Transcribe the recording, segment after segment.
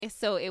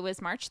So it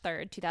was March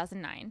 3rd,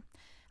 2009.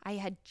 I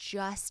had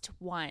just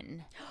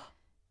won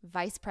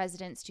Vice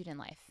President Student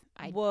Life.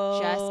 I'd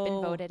just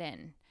been voted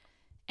in.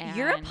 And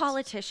you're a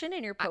politician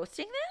and you're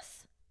posting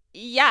this?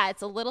 Yeah,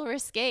 it's a little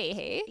risque,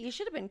 hey? You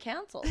should have been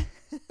canceled.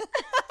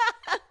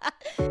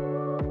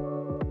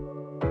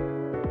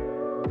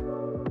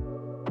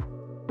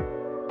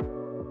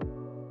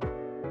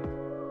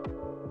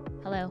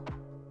 Hello.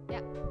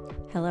 Yeah.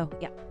 Hello.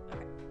 Yeah.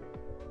 Okay.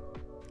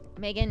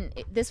 Megan,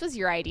 this was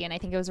your idea, and I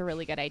think it was a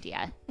really good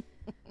idea.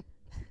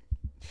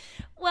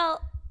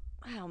 Well,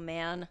 oh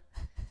man.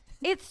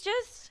 It's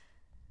just,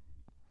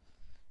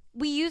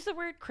 we use the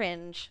word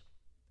cringe.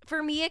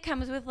 For me, it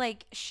comes with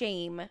like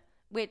shame,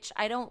 which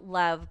I don't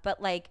love,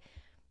 but like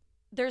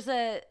there's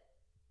a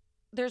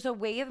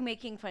way of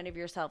making fun of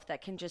yourself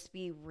that can just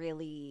be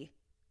really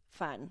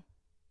fun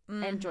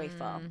and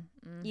joyful,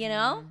 you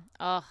know?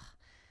 Ugh.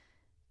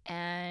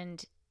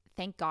 And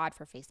thank God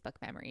for Facebook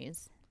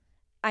memories.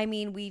 I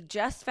mean, we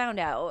just found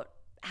out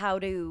how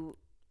to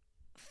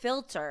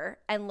filter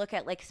and look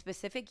at like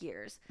specific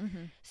years.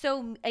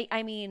 So,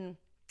 I mean,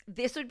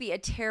 this would be a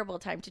terrible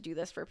time to do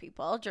this for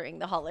people during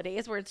the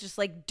holidays where it's just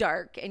like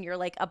dark and you're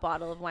like a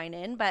bottle of wine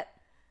in. But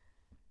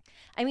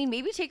I mean,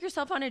 maybe take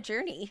yourself on a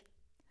journey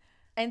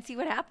and see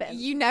what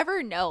happens. You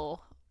never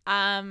know.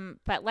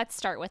 But let's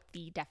start with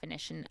the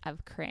definition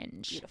of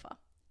cringe. Beautiful.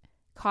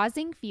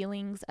 Causing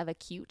feelings of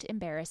acute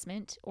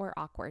embarrassment or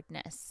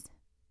awkwardness.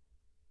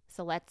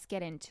 So let's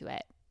get into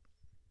it.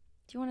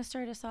 Do you want to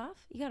start us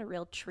off? You got a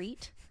real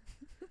treat.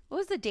 What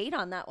was the date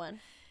on that one?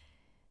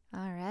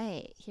 All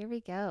right, here we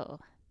go.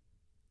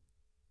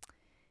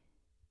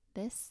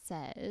 This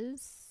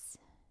says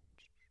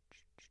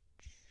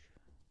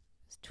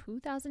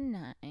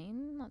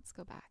 2009. Let's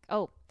go back.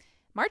 Oh,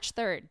 March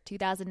 3rd,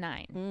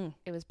 2009.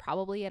 It was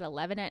probably at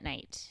 11 at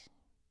night,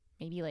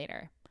 maybe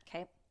later.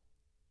 Okay.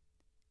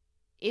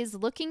 Is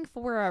looking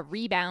for a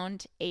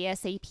rebound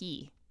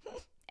ASAP.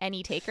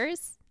 Any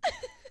takers?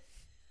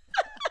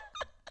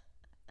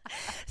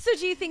 So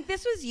do you think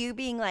this was you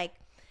being like,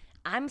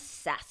 I'm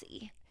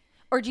sassy?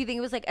 Or do you think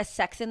it was like a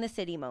Sex in the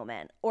City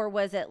moment? Or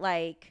was it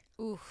like,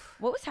 oof,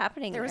 what was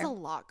happening there there? was a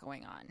lot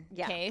going on.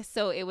 Yeah. Okay,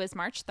 so it was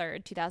March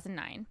 3rd,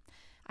 2009.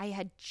 I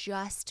had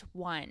just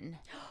won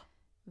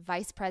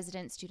Vice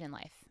President Student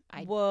Life.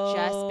 I'd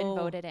just been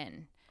voted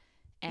in.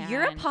 And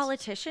you're a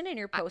politician and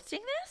you're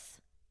posting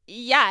this?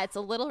 Yeah, it's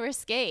a little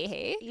risque,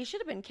 hey? You should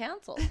have been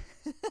canceled.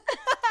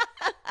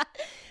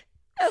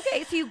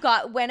 Okay, so you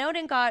went out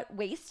and got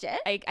wasted.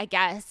 I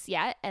guess,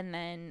 yeah. And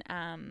then,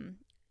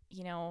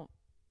 you know.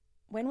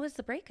 When was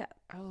the breakup?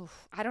 Oh,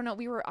 I don't know.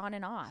 We were on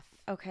and off.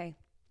 Okay.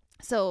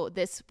 So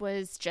this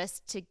was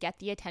just to get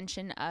the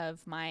attention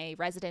of my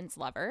residence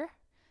lover.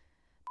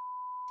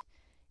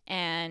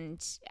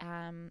 And,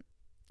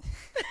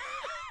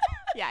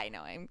 yeah, I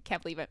know. I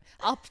can't believe it.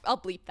 I'll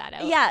bleep that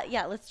out.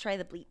 Yeah. Let's try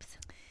the bleeps.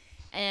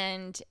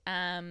 And,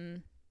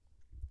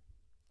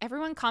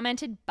 everyone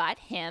commented but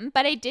him,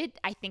 but I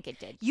think it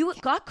did. You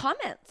got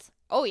comments.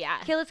 Oh yeah.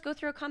 Okay, let's go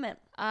through a comment.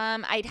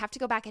 I'd have to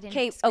go back. I didn't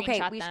Okay,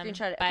 screenshot we them,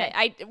 screenshot it. But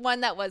Okay.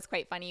 one that was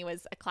quite funny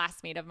was a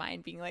classmate of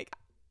mine being like,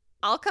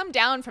 "I'll come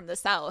down from the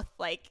south,"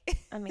 like,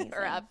 amazing,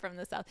 or up from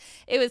the south.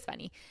 It was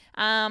funny.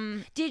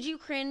 Did you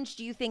cringe?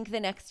 Do you think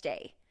the next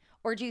day,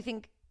 or do you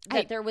think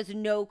that there was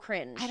no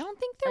cringe? I don't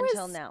think there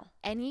until was now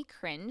any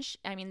cringe.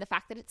 I mean, the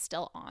fact that it's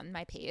still on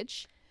my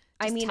page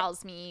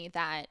tells me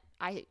that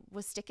I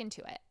was sticking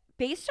to it.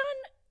 Based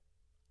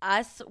on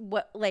us,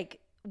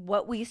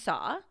 what we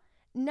saw,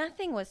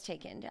 nothing was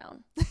taken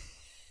down.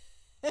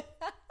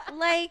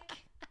 Like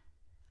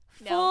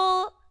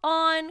full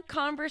on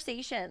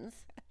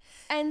conversations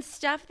and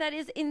stuff that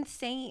is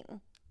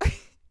insane.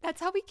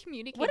 That's how we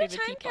communicated. What a with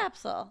time people,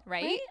 capsule,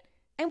 right?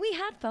 And we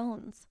had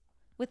phones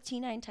with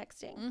T9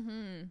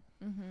 texting.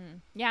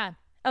 Yeah.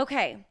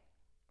 Okay.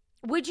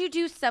 Would you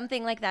do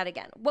something like that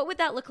again? What would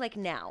that look like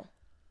now?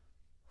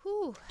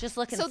 Whew. Just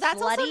looking so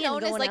that's also slutty known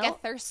and as going like out? a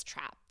thirst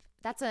trap.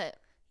 That's a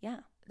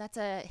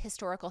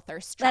historical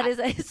thirst trap. That is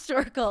a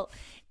historical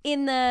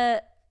in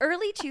the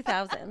early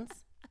 2000s,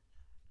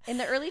 in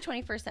the early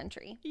 21st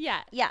century.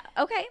 Yeah.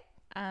 Okay.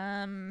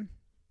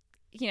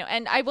 You know,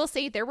 and I will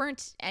say there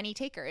weren't any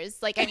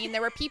takers. Like, I mean, there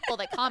were people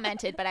that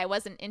commented, but I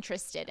wasn't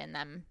interested in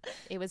them.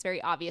 It was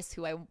very obvious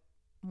who I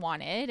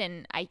wanted,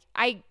 and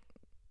I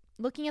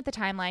looking at the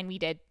timeline, we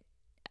did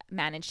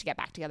manage to get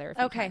back together a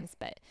few times.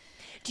 But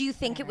do you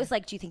think it was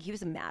like? Do you think he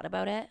was mad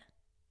about it?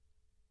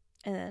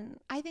 And then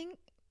I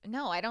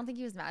don't think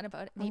he was mad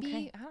about it.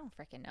 Maybe I don't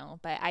freaking know.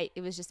 But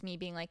it was just me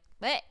being like,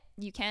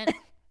 you can't.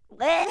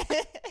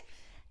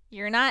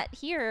 You're not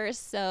here,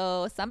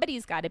 so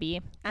somebody's got to be.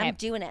 Okay. I'm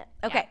doing it.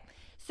 Okay. Yeah.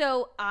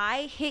 So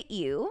I hit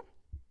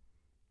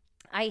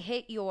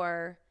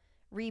your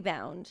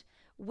rebound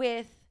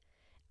with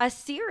a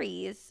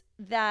series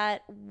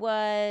that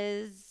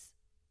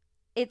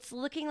it's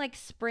looking like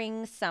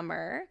spring,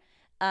 summer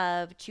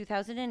of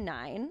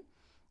 2009.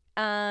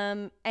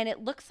 And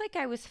it looks like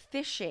I was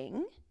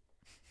fishing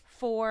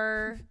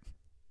for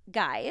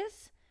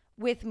guys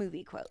with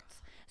movie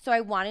quotes. So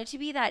I wanted to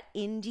be that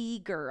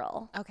indie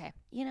girl, Okay.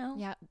 you know?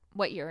 Yeah.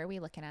 What year are we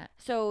looking at?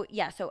 So,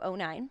 yeah, so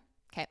 '09.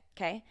 Okay.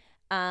 Okay.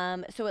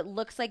 So it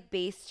looks like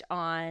based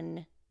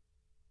on,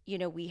 you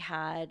know, we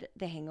had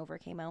The Hangover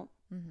came out.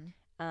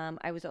 Mm-hmm.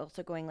 I was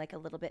also going like a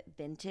little bit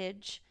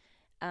vintage.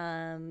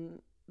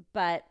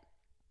 But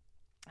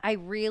I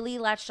really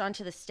latched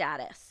onto the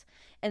status.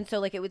 And so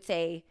like it would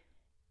say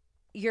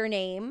your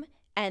name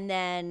and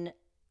then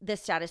the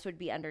status would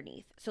be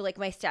underneath. So like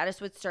my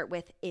status would start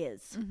with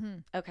is. Mm-hmm.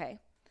 Okay.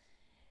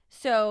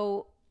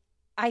 So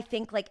I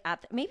think like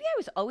maybe I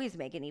was always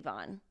Megan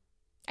Yvonne.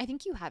 I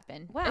think you have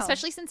been. Wow.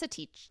 Especially since a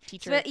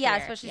teacher. But, yeah,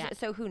 career. especially Yeah.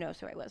 so who knows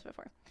who I was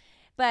before.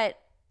 But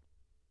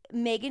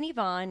Megan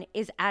Yvonne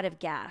is out of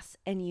gas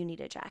and you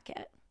need a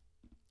jacket.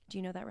 Do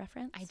you know that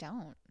reference? I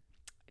don't.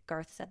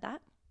 Garth said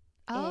that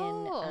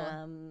Oh.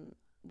 in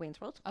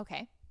Wayne's World.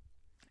 Okay.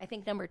 I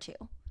think number 2.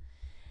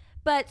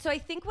 But so I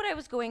think what I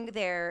was going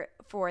there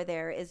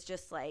is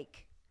just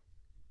like,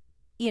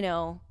 you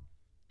know,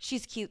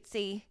 she's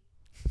cutesy.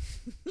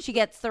 She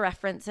gets the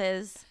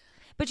references.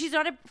 But she's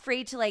not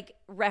afraid to like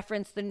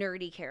reference the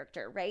nerdy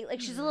character, right?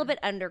 Like she's a little bit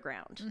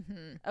underground.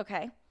 Mm-hmm.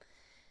 Okay.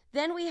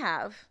 Then we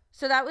have,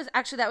 so that was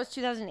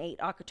 2008,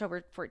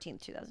 October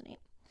 14th, 2008.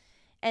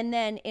 And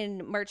then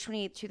in March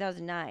 28th,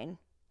 2009,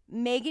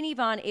 Megan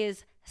Yvonne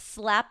is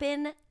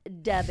slapping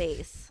da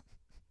bass.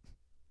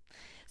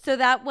 So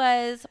that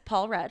was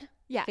Paul Rudd,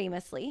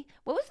 famously.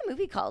 What was the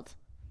movie called?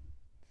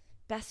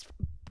 Best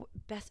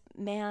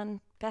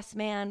man,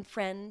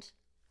 friend.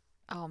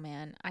 Oh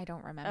man, I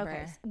don't remember.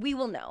 Okay, we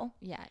will know.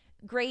 Yeah.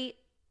 Great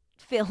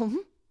film.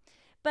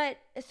 But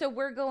so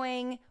we're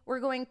going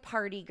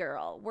party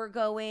girl. We're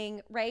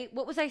going, right?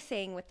 What was I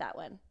saying with that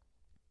one?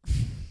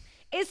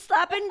 Is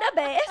slapping the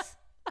bass.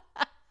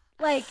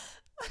 like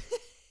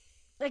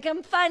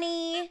I'm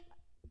funny.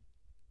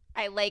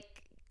 I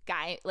like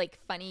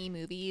funny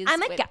movies.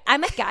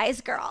 I'm a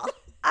guy's girl.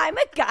 I'm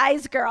a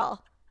guy's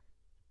girl.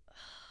 Oh,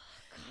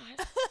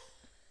 God.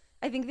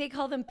 I think they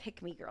call them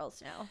pick-me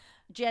girls now.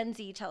 Gen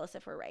Z, tell us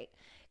if we're right.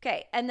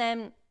 Okay, and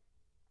then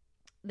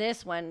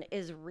this one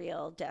is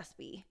real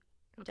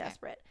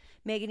desperate.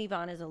 Megan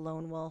Yvonne is a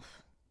lone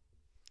wolf.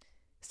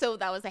 So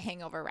that was a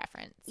Hangover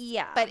reference.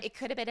 Yeah. But it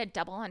could have been a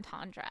double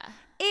entendre.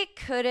 It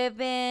could have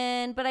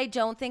been, but I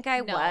don't think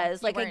I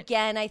was. Like,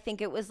 again, I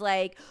think it was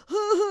like,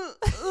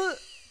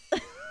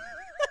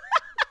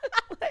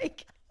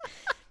 like,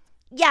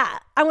 yeah,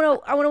 I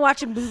want to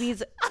watch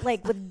movies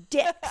like with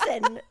dicks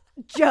and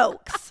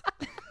jokes.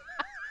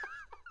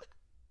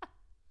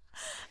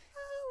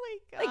 Oh my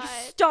God. Like,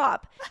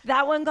 stop.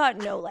 That one got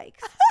no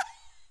likes.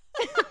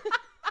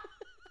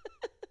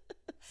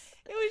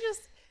 It was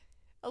just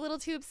a little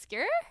too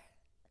obscure? No,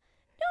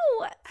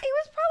 it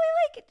was probably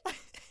like,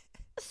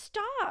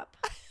 stop.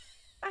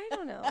 I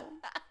don't know.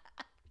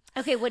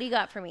 Okay, what do you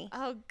got for me?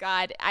 Oh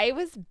God, I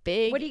was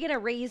big. What are you going to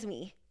raise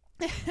me?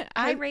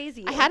 I raise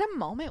you. I had a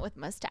moment with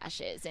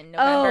mustaches in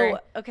November.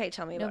 Oh, okay,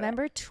 tell me about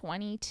November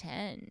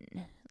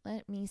 2010.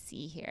 Let me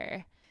see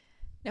here.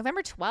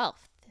 November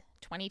 12th,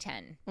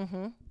 2010.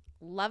 Mm-hmm.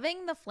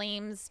 Loving the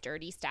Flames'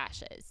 dirty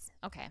stashes.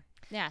 Okay.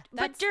 Yeah.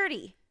 But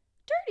dirty.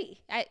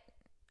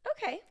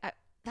 Okay.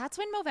 That's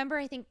when November,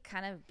 I think,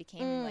 kind of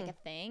became like a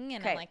thing.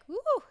 And I'm like, woo.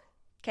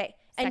 Okay.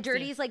 And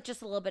dirty's like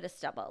just a little bit of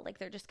stubble. Like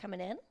they're just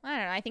coming in? I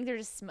don't know. I think they're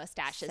just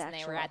mustaches. Sexual. And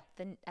they were at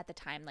the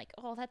time like,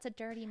 oh, that's a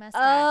dirty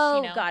mustache. Oh,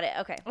 you know? got it.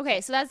 Okay.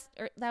 Okay. So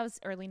that was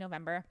early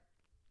November.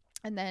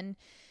 And then,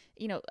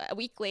 you know, a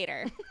week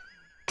later.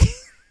 You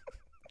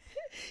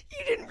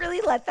didn't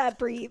really let that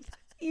breathe.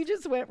 You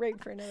just went right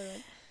for another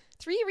one.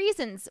 3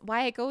 reasons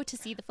why I go to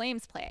see the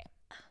Flames play.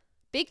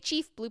 Big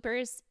Chief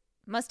bloopers,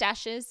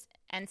 mustaches,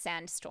 and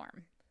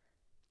Sandstorm.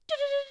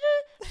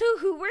 So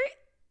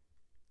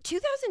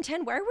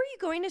 2010, why were you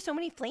going to so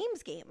many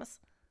Flames games?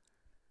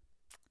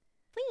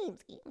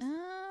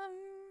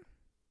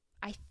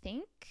 I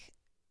think,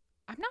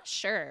 I'm not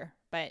sure,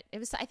 but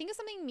I think it's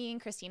something me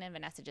and Christina and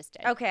Vanessa just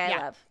did. Okay, I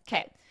love.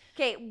 Okay.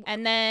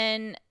 And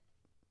then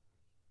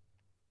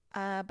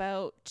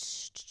about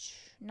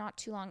not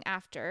too long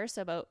after,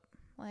 so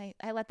I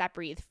let that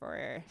breathe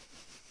for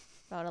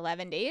about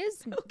 11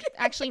 days. Okay.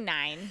 Actually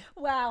 9.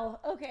 Wow.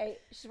 Okay.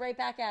 She's right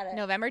back at it.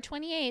 November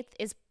 28th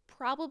is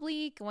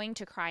probably going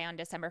to cry on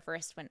December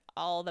 1st when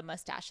all the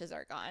mustaches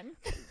are gone.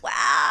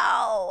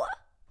 Wow.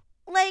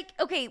 Like,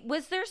 okay,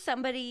 was there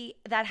somebody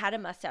that had a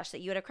mustache that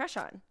you had a crush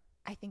on?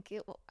 I think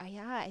it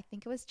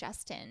was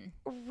Justin.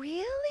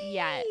 Really?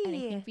 Yeah.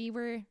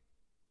 And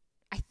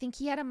I think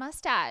he had a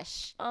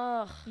mustache.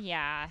 Oh.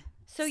 Yeah.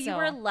 So you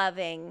were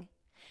loving.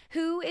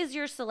 Who is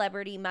your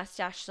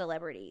mustache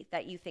celebrity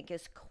that you think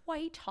is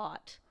quite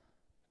hot?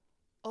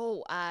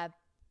 Oh,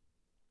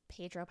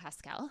 Pedro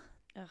Pascal.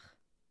 Ugh,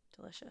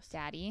 delicious.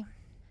 Daddy.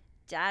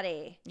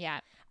 Yeah.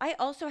 I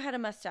also had a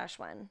mustache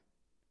one.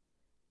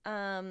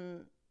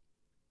 Thank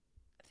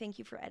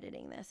you for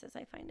editing this as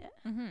I find it.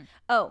 Mm-hmm.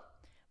 Oh,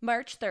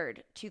 March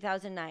 3rd,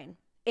 2009.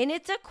 And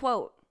it's a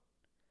quote.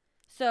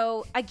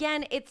 So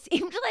again, it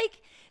seemed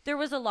like there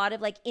was a lot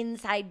of like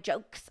inside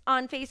jokes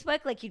on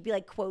Facebook. Like you'd be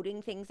like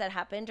quoting things that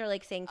happened or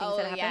like saying things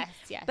that happened.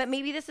 Yes. But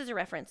maybe this is a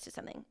reference to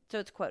something. So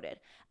it's quoted.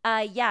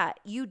 Yeah,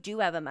 you do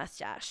have a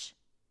mustache.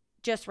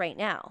 Just right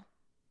now.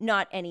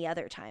 Not any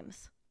other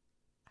times.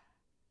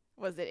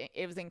 Was it?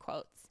 It was in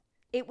quotes.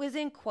 It was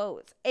in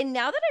quotes. And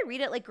now that I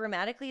read it, like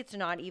grammatically, it's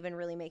not even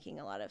really making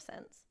a lot of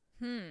sense.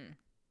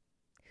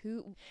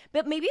 Who?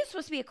 But maybe it's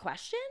supposed to be a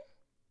question.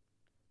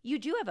 You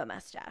do have a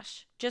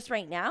mustache. Just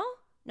right now?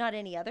 Not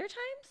any other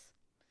times?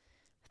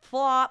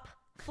 Flop.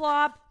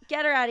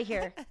 Get her out of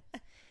here.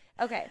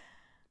 Okay.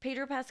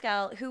 Pedro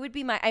Pascal. Who would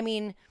be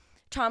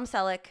Tom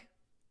Selleck,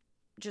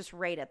 just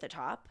right at the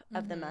top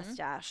of the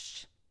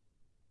mustache.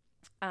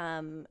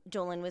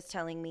 Dolan was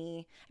telling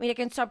me, I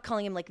can stop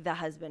calling him like the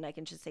husband. I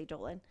can just say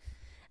Dolan.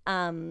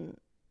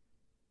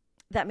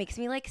 That makes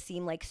me like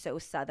seem like so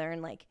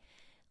Southern. Like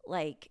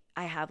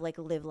I have like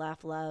live,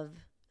 laugh, love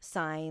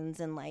signs,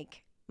 and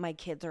like my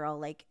kids are all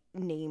like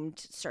named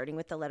starting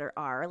with the letter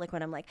R. Like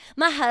when I'm like,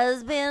 my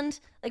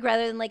husband, like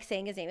rather than like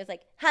saying his name, it's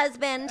like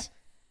husband.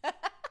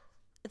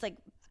 It's like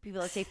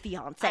people that say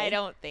fiance. I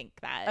don't think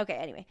that. Okay,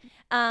 anyway.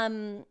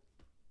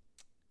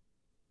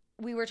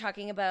 We were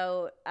talking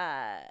about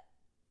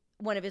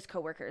one of his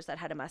coworkers that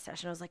had a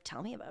mustache, and I was like,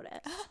 tell me about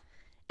it.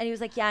 And he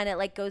was like, yeah, and it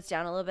like goes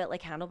down a little bit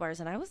like handlebars.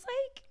 And I was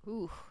like,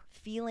 ooh,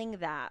 feeling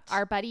that.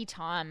 Our buddy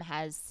Tom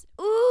has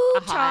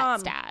a hot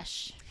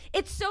stash.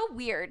 It's so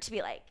weird to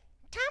be like,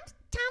 Tom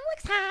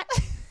looks hot.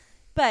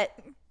 But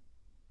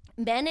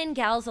men and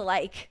gals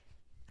alike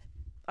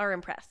are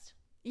impressed.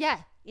 Yeah.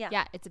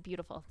 It's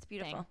beautiful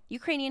thing.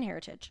 Ukrainian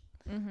heritage.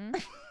 Mm-hmm.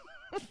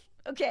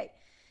 Okay,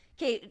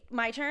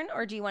 my turn,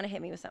 or do you want to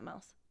hit me with something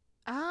else?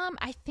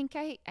 I think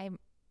I'm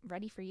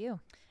ready for you.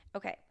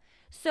 Okay,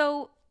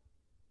 so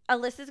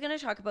Alyssa's going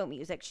to talk about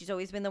music. She's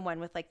always been the one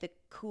with like the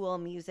cool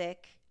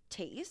music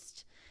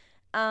taste.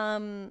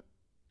 There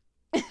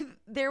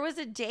was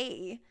a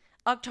day,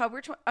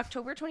 October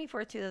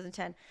 24th,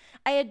 2010.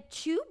 I had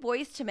 2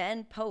 Boys to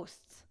Men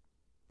posts,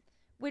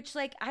 which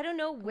like I don't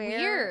know where.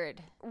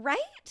 Weird,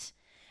 right?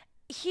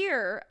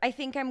 Here, I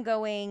think I'm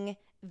going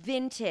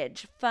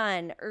vintage,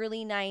 fun,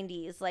 early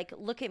 90s. Like,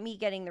 look at me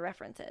getting the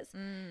references.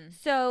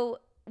 So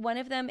one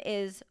of them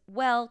is,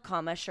 well,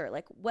 comma, sure.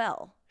 Like,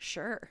 well,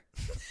 sure.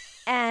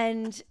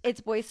 And it's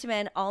Boys to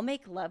Men, I'll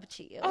make love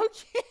to you.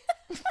 Okay.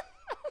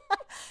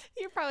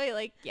 You're probably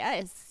like,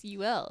 yes, you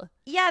will.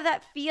 Yeah,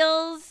 that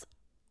feels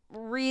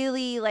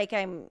really like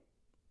I'm,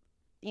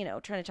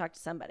 trying to talk to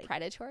somebody.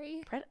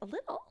 Predatory? A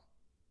little.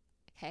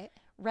 Okay.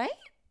 Right?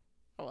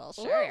 Well,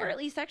 sure.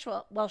 Overtly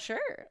sexual. Well,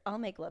 sure. I'll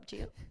make love to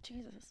you.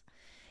 Jesus.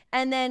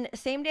 And then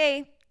same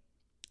day,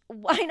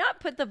 why not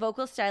put the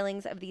vocal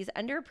stylings of these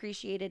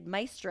underappreciated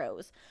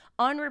maestros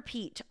on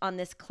repeat on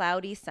this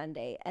cloudy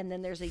Sunday? And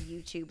then there's a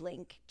YouTube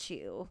link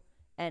to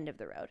End of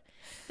the Road.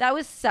 That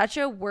was such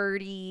a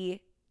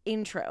wordy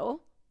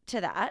intro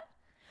to that.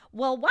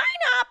 Well, why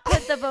not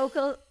put the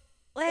vocal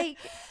like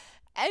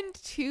and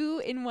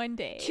 2 in one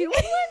day? 2 in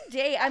one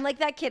day. I'm like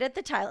that kid at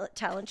the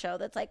talent show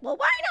that's like, well,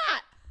 why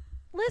not?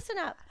 Listen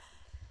up.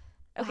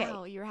 Okay.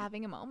 Wow, you're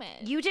having a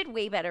moment. You did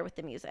way better with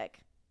the music.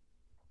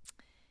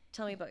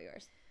 Tell me about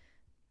yours.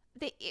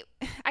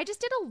 I just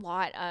did a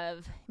lot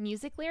of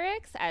music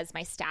lyrics as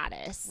my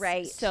status.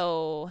 Right.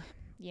 So,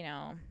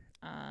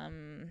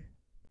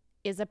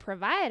 is a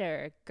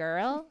provider,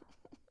 girl.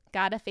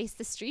 Gotta face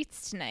the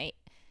streets tonight.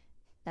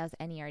 That was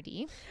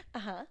NERD.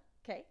 Uh-huh.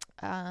 Okay.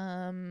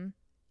 And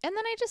then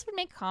I just would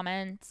make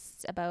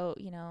comments about,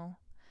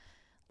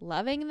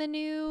 loving the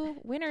new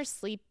Winter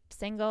Sleep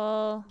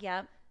single.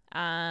 Yep.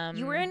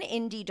 You were an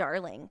indie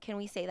darling. Can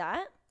we say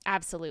that?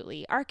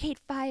 Absolutely. Arcade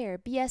Fire,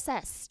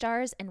 BSS,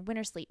 Stars, and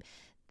Winter Sleep.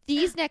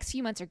 These next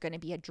few months are going to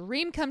be a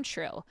dream come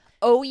true.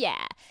 Oh,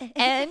 yeah.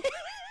 And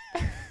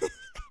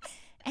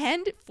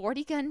and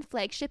 40 Gun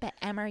Flagship at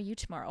MRU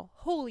tomorrow.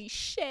 Holy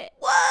shit.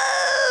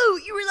 Whoa!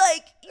 You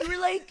were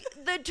like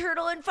the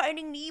turtle in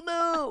Finding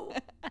Nemo.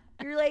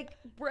 You're like,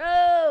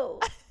 bro.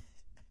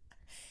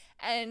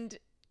 And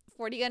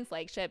 40 Gun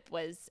Flagship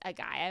was a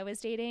guy I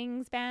was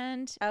dating's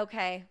band.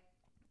 Okay.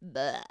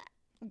 Blech.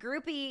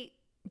 Groupie.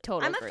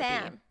 Total I'm a groupie.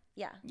 fan.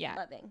 Yeah.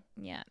 Loving.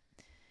 Yeah.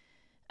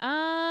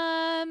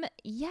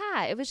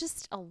 Yeah, it was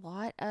just a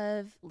lot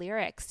of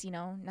lyrics,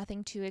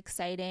 nothing too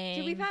exciting.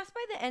 Did we pass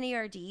by the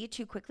NERD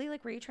too quickly?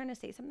 Like, were you trying to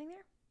say something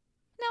there?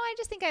 No, I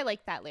just think I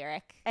liked that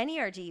lyric.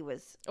 NERD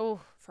was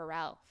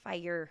Pharrell.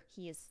 Fire.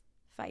 He is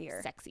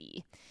fire.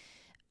 Sexy.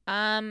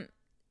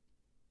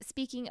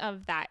 Speaking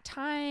of that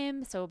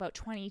time, so about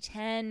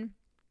 2010,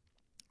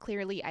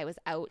 clearly I was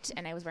out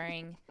and I was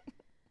wearing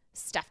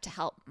stuff to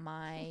help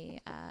my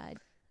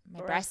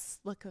breasts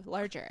look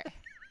larger.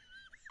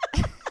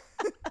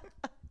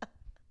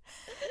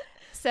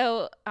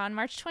 So on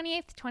March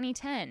 28th,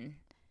 2010,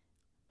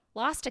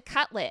 lost a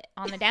cutlet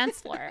on the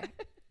dance floor.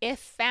 If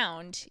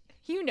found,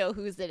 you know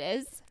whose it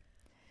is.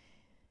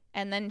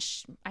 And then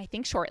I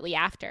think shortly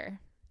after,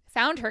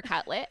 found her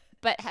cutlet,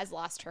 but has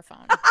lost her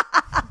phone.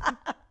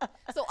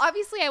 So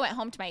obviously I went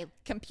home to my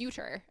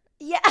computer.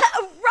 Yeah,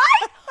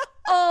 right?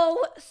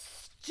 Oh,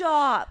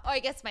 Stop. Oh, I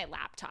guess my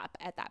laptop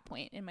at that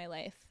point in my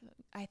life.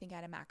 I think I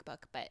had a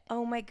MacBook, but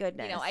Oh my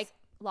goodness. you know, I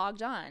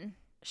logged on.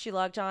 She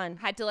logged on.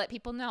 Had to let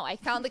people know I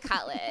found the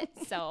cutlet.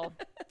 So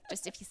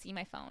just if you see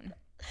my phone.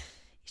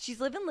 She's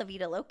living La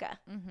Vida Loca.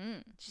 Mm-hmm.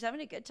 She's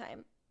having a good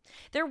time.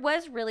 There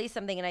was really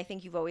something, and I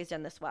think you've always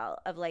done this well,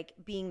 of like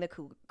being the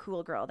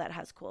cool girl that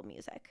has cool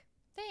music.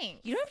 Thanks.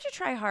 You don't have to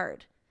try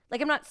hard.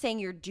 Like, I'm not saying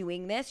you're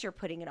doing this, you're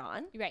putting it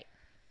on. Right.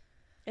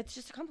 It's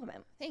just a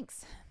compliment.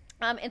 Thanks.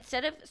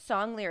 Instead of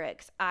song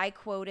lyrics, I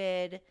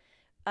quoted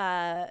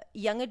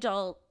young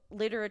adult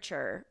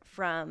literature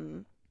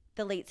from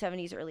the late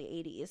 70s, early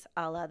 80s,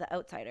 a la The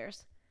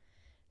Outsiders.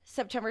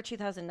 September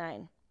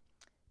 2009.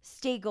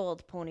 Stay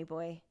gold, pony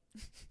boy. ...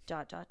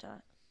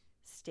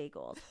 Stay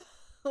gold.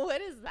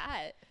 What is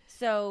that?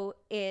 So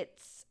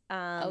it's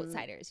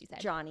Outsiders, you said.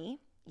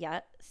 Johnny,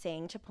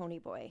 saying to pony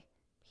boy,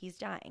 he's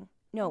dying.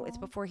 No, it's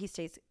before he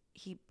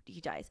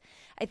dies.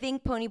 I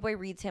think pony boy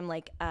reads him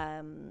like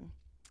Robert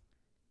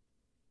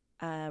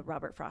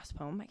Frost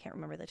poem. I can't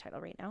remember the title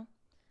right now.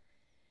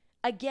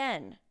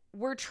 Again,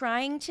 we're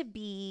trying to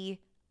be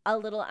a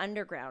little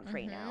underground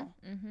right now,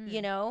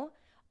 you know?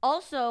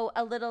 Also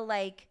a little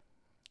like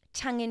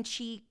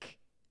tongue-in-cheek,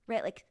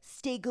 right? Like,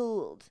 stay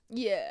gold.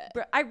 Yeah.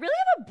 I really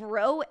have a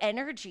bro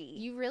energy.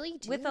 You really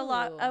do. With a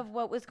lot of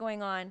what was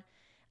going on.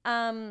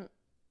 I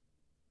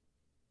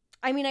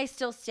mean, I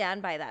still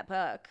stand by that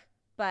book,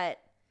 but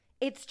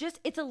it's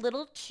a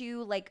little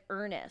too like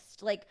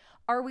earnest. Like,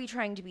 are we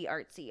trying to be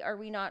artsy? Are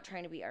we not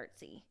trying to be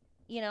artsy?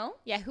 You know?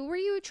 Yeah. Who were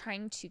you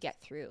trying to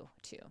get through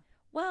to?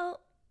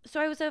 Well, so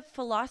I was a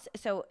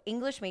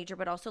English major,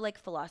 but also like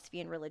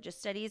philosophy and religious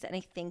studies. And I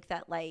think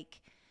that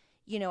like,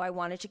 you know, I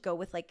wanted to go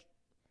with like,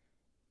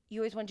 you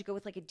always wanted to go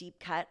with like a deep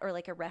cut or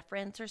like a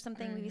reference or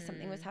something. Maybe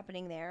something was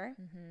happening there.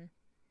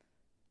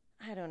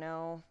 I don't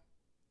know,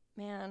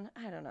 man.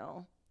 I don't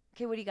know.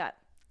 Okay, what do you got?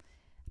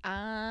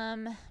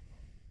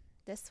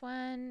 This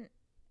one,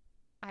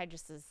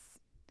 is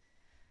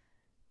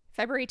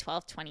February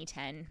 12th,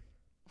 2010.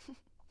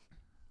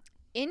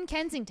 In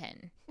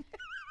Kensington.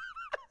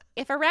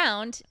 If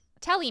around,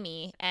 telly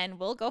me and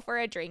we'll go for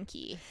a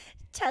drinky.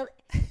 Telly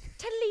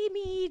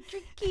me,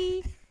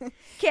 drinky.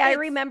 Okay, I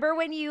remember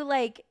when you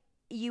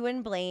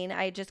and Blaine,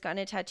 I had just gotten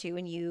a tattoo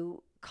and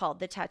you called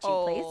the tattoo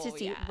place to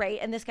see, right?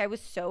 And this guy was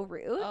so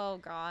rude. Oh,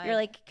 God. You're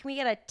like, can we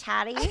get a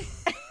tatty?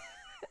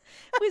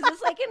 Was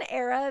this like an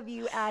era of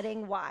you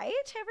adding Y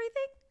to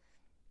everything?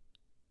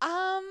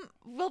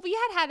 Well, we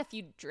had a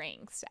few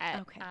drinks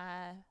at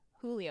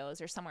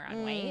Julio's or somewhere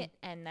on White,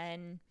 and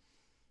then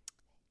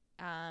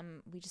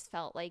we just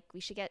felt like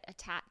we should get a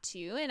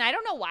tattoo. And I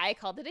don't know why I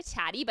called it a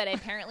tatty, but I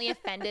apparently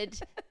offended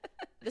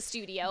the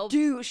studio.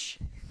 Douche.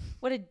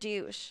 What a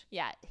douche.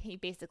 Yeah, he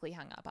basically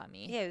hung up on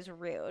me. Yeah, it was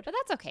rude. But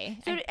that's okay.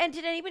 So, and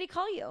did anybody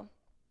call you?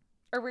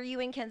 Or were you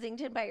in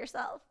Kensington by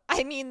yourself?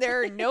 I mean,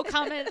 there are no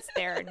comments.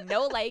 There are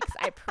no likes.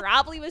 I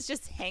probably was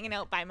just hanging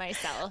out by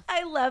myself.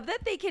 I love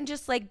that they can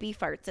just like be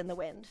farts in the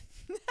wind.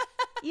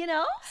 You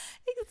know?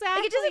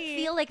 Exactly. Like, it doesn't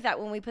feel like that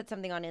when we put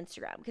something on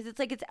Instagram because it's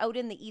like it's out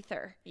in the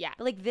ether. Yeah.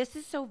 But like this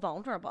is so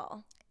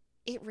vulnerable.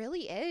 It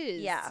really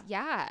is. Yeah.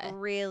 Yeah.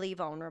 Really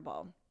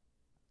vulnerable.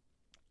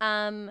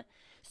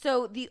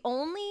 So the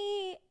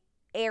only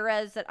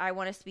eras that I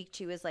want to speak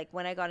to is like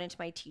when I got into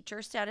my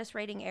teacher status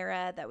writing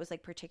era that was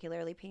like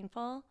particularly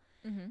painful.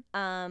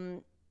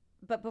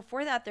 But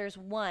before that, there's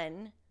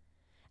one.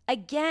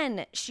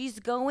 Again, she's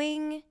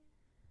going,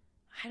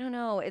 I don't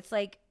know. It's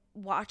like,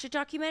 watch a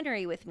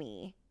documentary with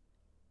me.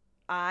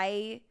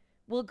 I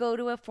will go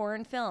to a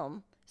foreign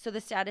film. So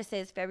the status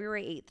is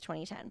February 8th,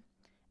 2010.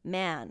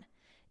 Man,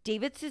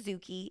 David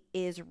Suzuki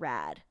is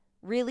rad.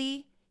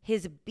 Really,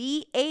 his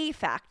BA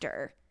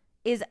factor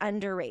is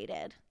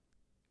underrated.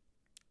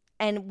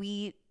 And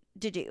we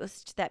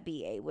deduced that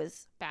BA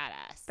was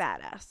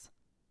badass.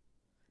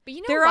 But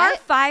you know there are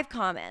 5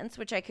 comments,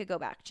 which I could go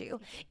back to.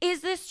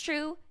 Is this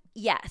true?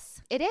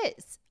 Yes. It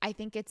is. I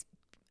think it's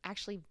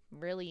actually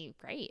really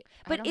great.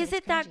 But is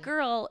it that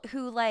girl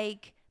who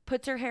like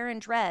puts her hair in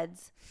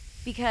dreads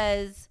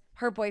because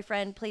her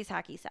boyfriend plays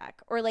hacky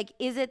sack? Or like,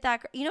 is it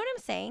that, you know what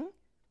I'm saying?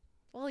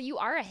 Well, you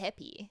are a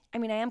hippie. I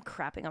mean, I am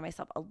crapping on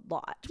myself a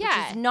lot, which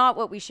is not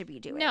what we should be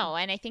doing. No,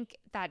 and I think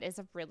that is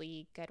a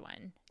really good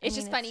one. It's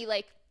just funny,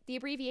 like the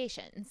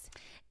abbreviations.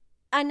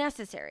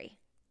 Unnecessary.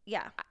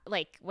 Yeah.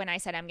 Like when I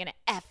said I'm going to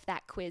F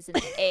that quiz in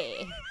the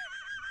A.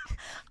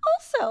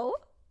 Also,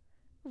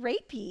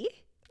 rapey.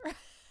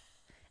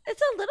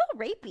 It's a little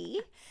rapey.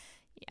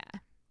 Yeah.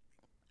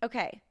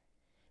 Okay.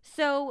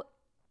 So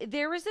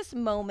there was this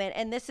moment,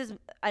 and this is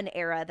an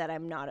era that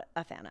I'm not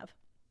a fan of.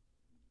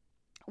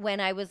 When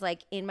I was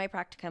like in my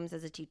practicums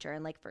as a teacher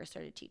and like first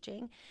started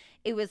teaching,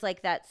 it was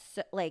like that,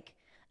 like,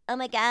 oh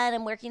my God,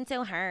 I'm working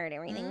so hard.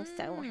 Everything's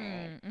so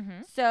hard.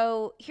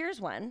 So here's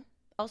one.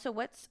 Also,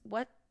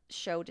 what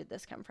show did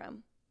this come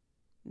from?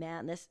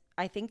 Man,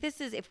 I think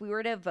this is, if we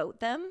were to vote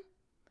them,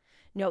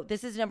 no,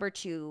 this is number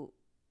 2,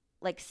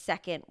 like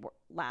second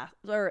last,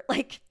 or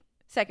like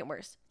second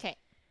worst. Okay.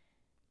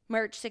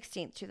 March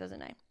 16th,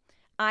 2009.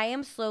 I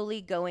am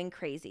slowly going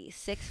crazy.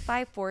 6,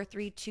 5, 4,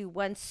 3, 2,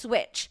 1.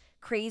 Switch.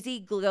 Crazy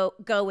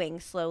going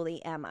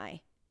slowly am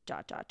I. ...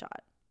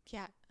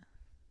 Yeah.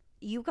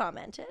 You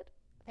commented.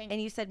 Thank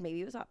And you said maybe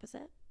it was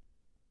opposite.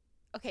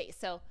 Okay,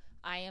 so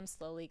I am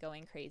slowly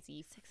going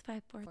crazy. 6,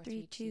 5, 4,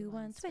 3, 2,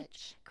 1.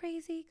 Switch.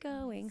 Crazy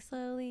going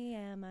slowly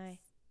am I.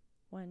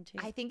 1, 2.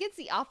 I think it's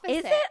the opposite.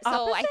 Is it So I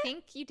opposite?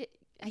 think you did.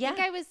 I think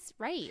I was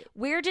right.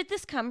 Where did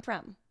this come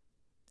from?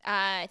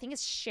 I think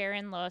it's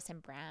Sharon, Lois,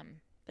 and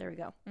Bram. There we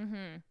go.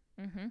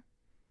 Mm-hmm.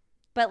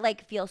 But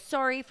like, feel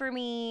sorry for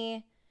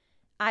me.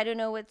 I don't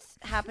know what's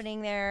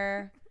happening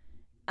there.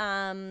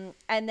 And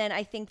then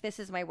I think this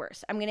is my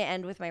worst. I'm going to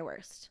end with my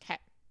worst. Okay.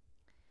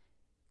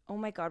 Oh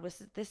my God.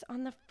 Was this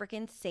on the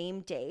freaking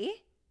same day?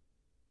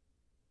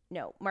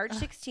 No. March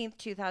 16th,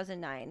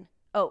 2009.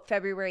 Oh,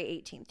 February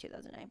 18th,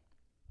 2009.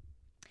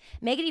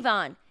 Megan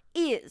Yvonne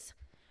is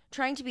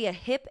trying to be a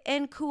hip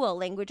and cool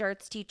language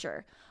arts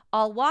teacher.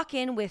 I'll walk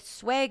in with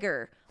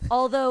swagger,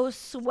 although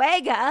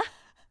swagga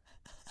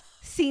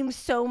seems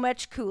so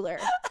much cooler.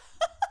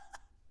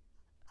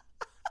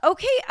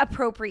 Okay,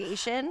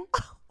 appropriation.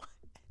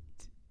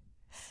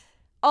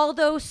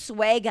 Although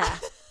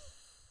swagga.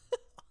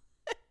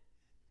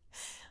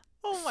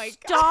 Oh my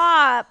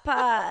God.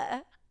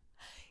 Stop.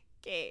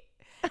 Okay.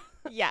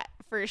 Yeah,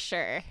 for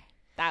sure.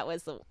 That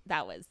was the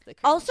cringe.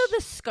 Also,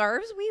 the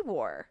scarves we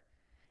wore.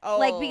 Oh,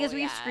 Like, because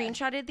we yeah.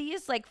 screenshotted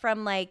these, like,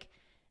 from, like,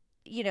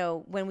 you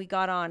know, when we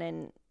got on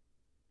in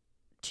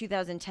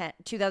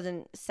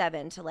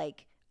 2007 to,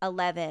 like,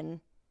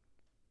 11,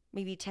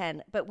 maybe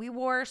 10. But we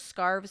wore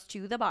scarves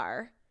to the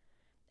bar,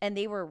 and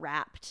they were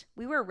wrapped.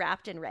 We were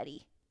wrapped and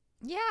ready.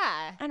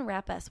 Yeah.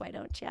 Unwrap us, why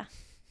don't you?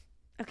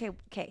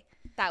 Okay.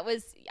 That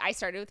was, I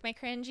started with my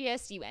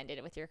cringiest. You ended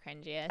it with your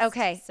cringiest.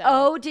 Okay. So,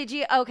 Oh, did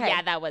you? Okay.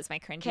 yeah, that was my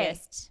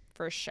cringiest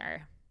for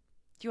sure.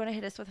 Do you want to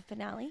hit us with a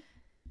finale?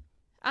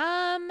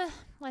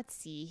 Let's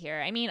see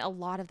here. I mean, a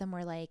lot of them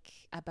were like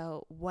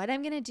about what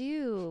I'm gonna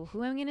do,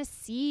 who I'm gonna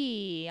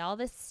see, all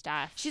this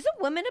stuff. She's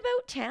a woman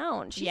about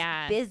town. She's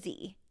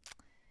busy.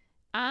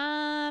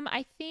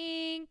 I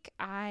think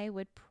I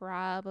would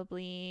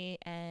probably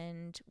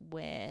end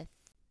with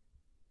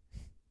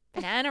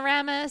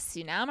Bananarama,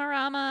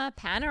 Tsunamarama,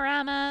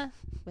 Panorama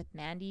with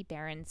Mandy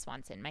Barron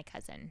Swanson, my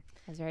cousin.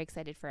 I was very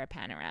excited for a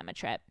Panorama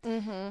trip.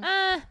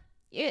 Mm-hmm.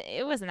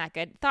 It wasn't that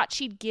good. Thought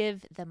she'd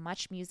give the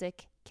Much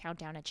Music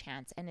countdown a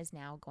chance and is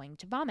now going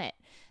to vomit.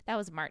 That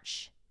was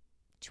March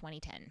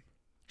 2010.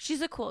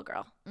 She's a cool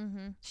girl.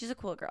 Mm-hmm. She's a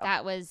cool girl.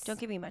 That was... Don't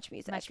give me Much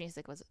Music. Much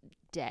Music was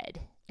dead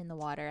in the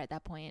water at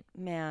that point.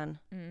 Man.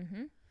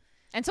 Mm-hmm.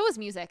 And so was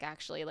music,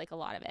 actually, like a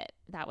lot of it.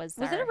 That was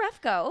it a rough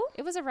go?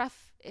 It was a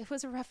rough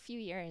few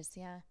years,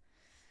 yeah.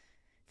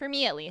 For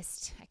me, at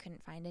least. I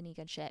couldn't find any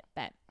good shit,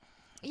 but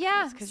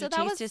yeah. Because so your that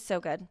taste was is so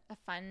good. a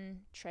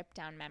fun trip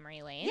down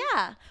memory lane.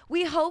 Yeah.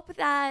 We hope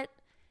that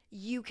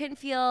you can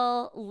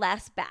feel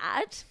less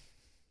bad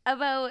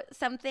about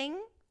something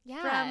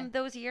from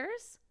those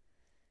years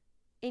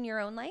in your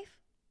own life.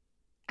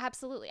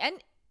 Absolutely. And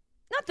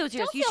not those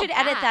years. Don't You feel should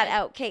edit that bad.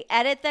 out. Okay,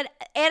 edit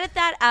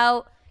that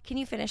out. Can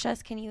you finish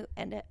us? Can you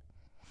end it?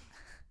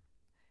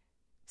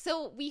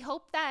 so we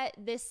hope that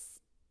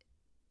this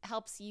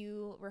helps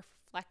you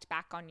reflect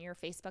back on your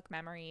Facebook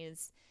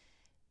memories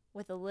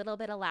with a little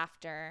bit of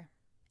laughter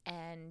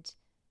and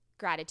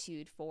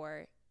gratitude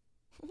for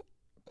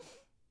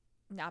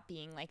not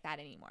being like that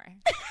anymore.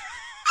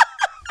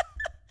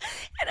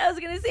 And I was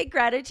going to say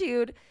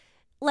gratitude.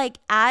 Like,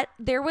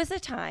 there was a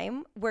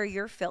time where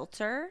your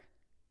filter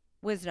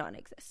was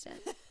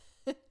non-existent.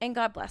 And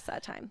God bless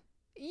that time.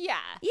 Yeah.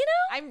 You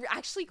know? I'm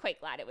actually quite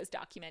glad it was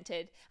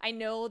documented. I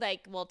know,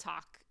 like, we'll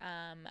talk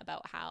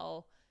about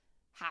how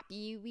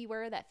happy we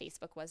were that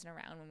Facebook wasn't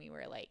around when we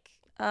were, like,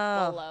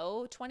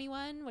 below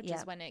 21, which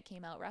is when it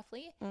came out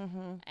roughly.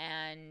 Mm-hmm.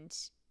 And,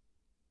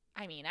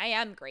 I mean, I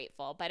am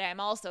grateful, but I'm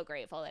also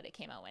grateful that it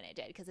came out when it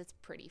did because it's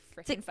pretty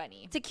freaking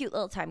funny. It's a cute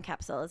little time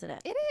capsule, isn't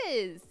it? It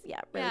is.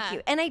 Yeah, really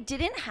cute. And I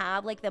didn't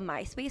have, like, the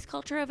MySpace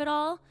culture of it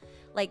all.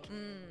 Like,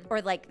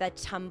 or like the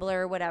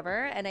Tumblr,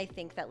 whatever. And I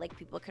think that like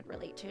people could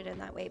relate to it in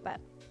that way. But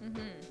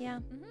yeah.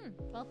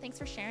 Mm-hmm. Well, thanks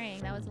for sharing.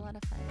 That was a lot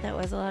of fun. That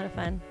was a lot of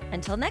fun.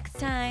 Until next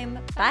time.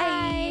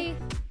 Bye.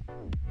 Bye.